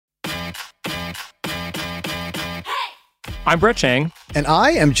I'm Brett Chang. And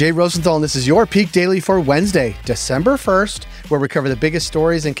I am Jay Rosenthal, and this is your Peak Daily for Wednesday, December 1st, where we cover the biggest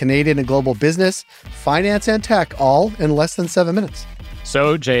stories in Canadian and global business, finance, and tech, all in less than 7 minutes.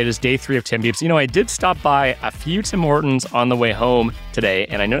 So, Jay, it is day 3 of Tim Biebs. You know, I did stop by a few Tim Hortons on the way home today,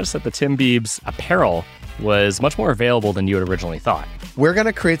 and I noticed that the Tim Biebs apparel was much more available than you had originally thought. We're going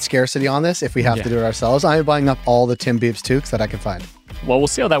to create scarcity on this if we have to do it ourselves. I am buying up all the Tim Biebs toques that I can find. Well, we'll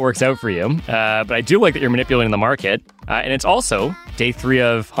see how that works out for you. But I do like that you're manipulating the market. And it's also day 3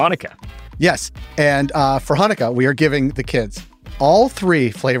 of Hanukkah. Yes. And for Hanukkah, we are giving the kids all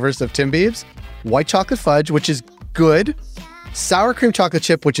 3 flavors of Tim Biebs: white chocolate fudge, which is good, sour cream chocolate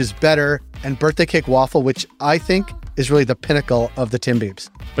chip, which is better, and birthday cake waffle, which I think is really the pinnacle of the Tim Biebs.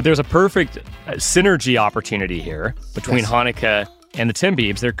 But there's a perfect synergy opportunity here between Hanukkah and the Tim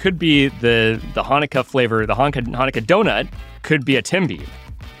Biebs. There could be the Hanukkah flavor, the Hanukkah donut could be a Tim Bieb.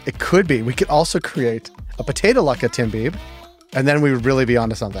 It could be. We could also create a potato latke Tim Bieb, and then we would really be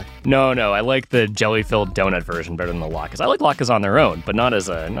onto something. No, I like the jelly-filled donut version better than the latkes. I like latkes on their own, but not as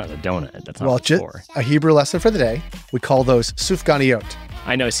a donut. That's not just a Hebrew lesson for the day. We call those sufganiyot.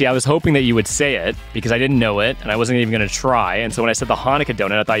 I know. See, I was hoping that you would say it because I didn't know it, and I wasn't even going to try. And so when I said the Hanukkah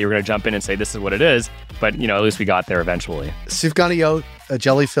donut, I thought you were going to jump in and say this is what it is. But, you know, at least we got there eventually. Sufganiyot, a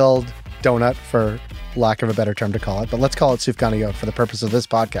jelly-filled donut, for lack of a better term to call it. But let's call it sufganiyot for the purpose of this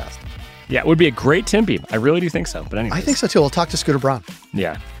podcast. Yeah, it would be a great Tim Bieb. I really do think so. But anyway, I think so too. We'll talk to Scooter Braun.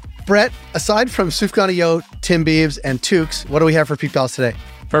 Yeah. Brett, aside from sufganiyot, Tim Biebs, and toques, what do we have for Peak Pals today?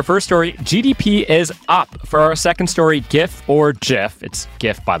 For our first story, GDP is up. For our second story, GIF or JIF. It's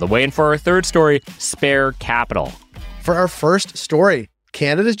GIF, by the way. And for our third story, spare capital. For our first story,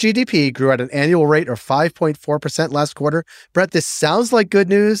 Canada's GDP grew at an annual rate of 5.4% last quarter. Brett, this sounds like good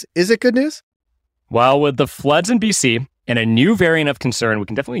news. Is it good news? Well, with the floods in BC and a new variant of concern, we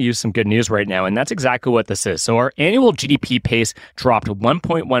can definitely use some good news right now. And that's exactly what this is. So our annual GDP pace dropped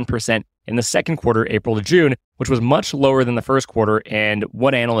 1.1% in the second quarter, April to June, which was much lower than the first quarter and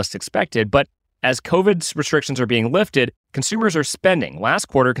what analysts expected. But as COVID restrictions are being lifted, consumers are spending. Last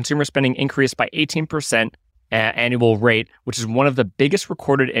quarter, consumer spending increased by 18% annual rate, which is one of the biggest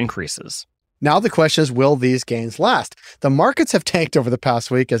recorded increases. Now the question is, will these gains last? The markets have tanked over the past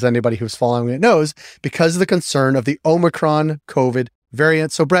week, as anybody who's following it knows, because of the concern of the Omicron COVID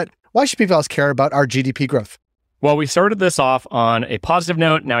variant. So Brett, why should people else care about our GDP growth? Well, we started this off on a positive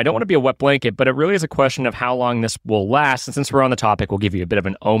note. Now, I don't want to be a wet blanket, but it really is a question of how long this will last. And since we're on the topic, we'll give you a bit of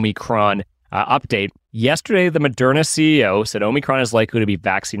an Omicron update. Yesterday, the Moderna CEO said Omicron is likely to be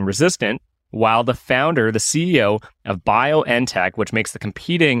vaccine resistant, while the founder, the CEO of BioNTech, which makes the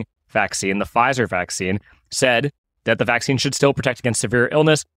competing vaccine, the Pfizer vaccine, said that the vaccine should still protect against severe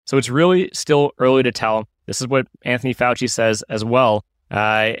illness. So it's really still early to tell. This is what Anthony Fauci says as well.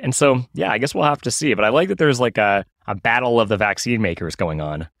 And so, yeah, I guess we'll have to see. But I like that there's like a battle of the vaccine makers going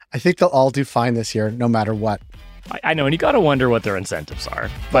on. I think they'll all do fine this year, no matter what. I know, and you got to wonder what their incentives are.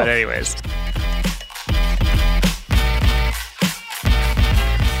 But anyways.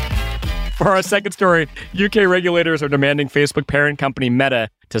 For our second story, UK regulators are demanding Facebook parent company Meta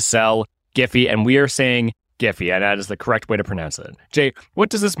to sell Giphy, and we are saying Giphy, and that is the correct way to pronounce it. Jay, what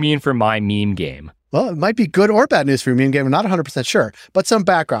does this mean for my meme game? Well, it might be good or bad news for your meme game. I'm not 100% sure, but some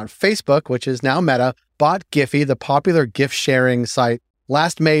background. Facebook, which is now Meta, bought Giphy, the popular GIF sharing site,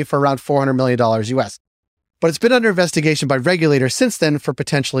 last May for around $400 million US. But it's been under investigation by regulators since then for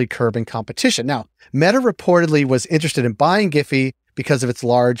potentially curbing competition. Now, Meta reportedly was interested in buying Giphy because of its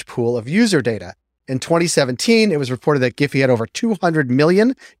large pool of user data. In 2017, it was reported that Giphy had over 200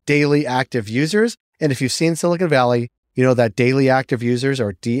 million daily active users. And if you've seen Silicon Valley, you know that daily active users,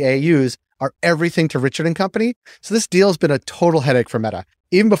 or DAUs, are everything to Richard and Company. So this deal has been a total headache for Meta.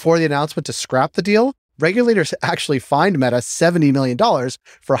 Even before the announcement to scrap the deal, regulators actually fined Meta $70 million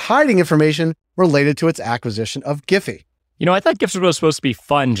for hiding information related to its acquisition of Giphy. You know, I thought GIFs were supposed to be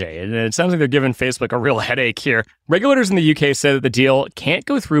fun, Jay, and it sounds like they're giving Facebook a real headache here. Regulators in the UK said that the deal can't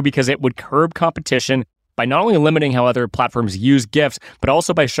go through because it would curb competition by not only limiting how other platforms use GIFs, but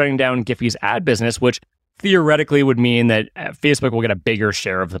also by shutting down Giphy's ad business, which theoretically would mean that Facebook will get a bigger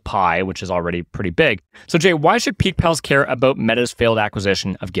share of the pie, which is already pretty big. So, Jay, why should Peak Pals care about Meta's failed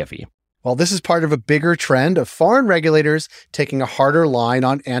acquisition of Giphy? Well, this is part of a bigger trend of foreign regulators taking a harder line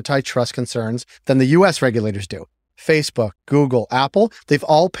on antitrust concerns than the US regulators do. Facebook, Google, Apple, they've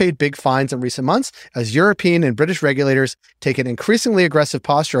all paid big fines in recent months as European and British regulators take an increasingly aggressive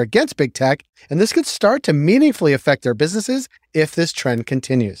posture against big tech, and this could start to meaningfully affect their businesses if this trend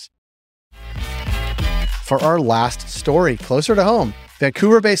continues. For our last story, closer to home,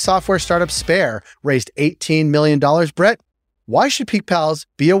 Vancouver-based software startup Spare raised $18 million. Brett, why should Peak Pals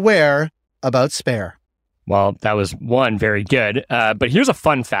be aware about Spare? Well, that was one very good. But here's a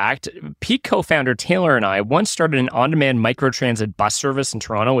fun fact. Peak co-founder Taylor and I once started an on-demand microtransit bus service in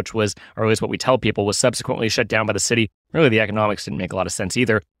Toronto, which was, or at least what we tell people, was subsequently shut down by the city. Really, the economics didn't make a lot of sense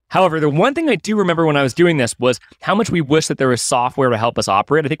either. However, the one thing I do remember when I was doing this was how much we wish that there was software to help us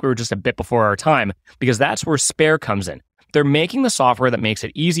operate. I think we were just a bit before our time, because that's where Spare comes in. They're making the software that makes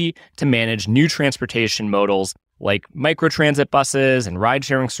it easy to manage new transportation modals like microtransit buses and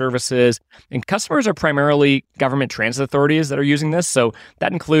ride-sharing services. And customers are primarily government transit authorities that are using this. So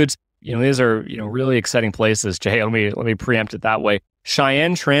that includes, these are, really exciting places. Jay, let me preempt it that way.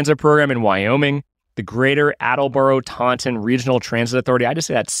 Cheyenne Transit Program in Wyoming, the Greater Attleboro-Taunton Regional Transit Authority. I just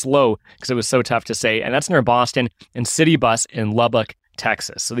say that slow because it was so tough to say. And that's near Boston, and City Bus in Lubbock,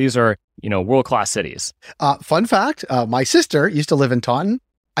 Texas. So these are, world-class cities. Fun fact, my sister used to live in Taunton.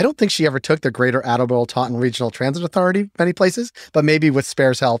 I don't think she ever took the Greater Attleboro-Taunton Regional Transit Authority many places, but maybe with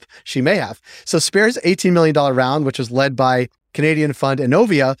Spare's help, she may have. So Spare's $18 million round, which was led by Canadian fund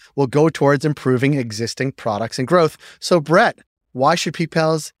Innovia, will go towards improving existing products and growth. So Brett, why should Peak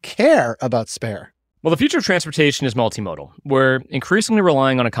Pals care about Spare? Well, the future of transportation is multimodal. We're increasingly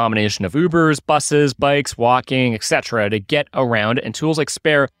relying on a combination of Ubers, buses, bikes, walking, etc. to get around, and tools like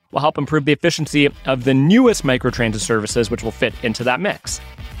Spare will help improve the efficiency of the newest microtransit services, which will fit into that mix.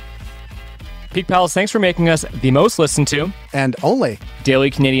 Peak Pals, thanks for making us the most listened to and only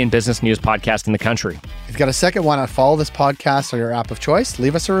daily Canadian business news podcast in the country. If you've got a second, why not follow this podcast on your app of choice?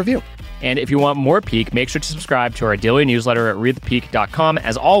 Leave us a review. And if you want more Peak, make sure to subscribe to our daily newsletter at readthepeak.com.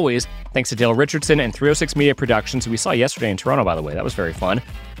 As always, thanks to Dale Richardson and 306 Media Productions, who we saw yesterday in Toronto, by the way. That was very fun,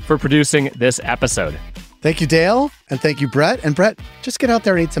 for producing this episode. Thank you, Dale. And thank you, Brett. And Brett, just get out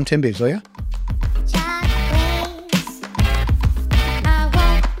there and eat some Timbits, will you?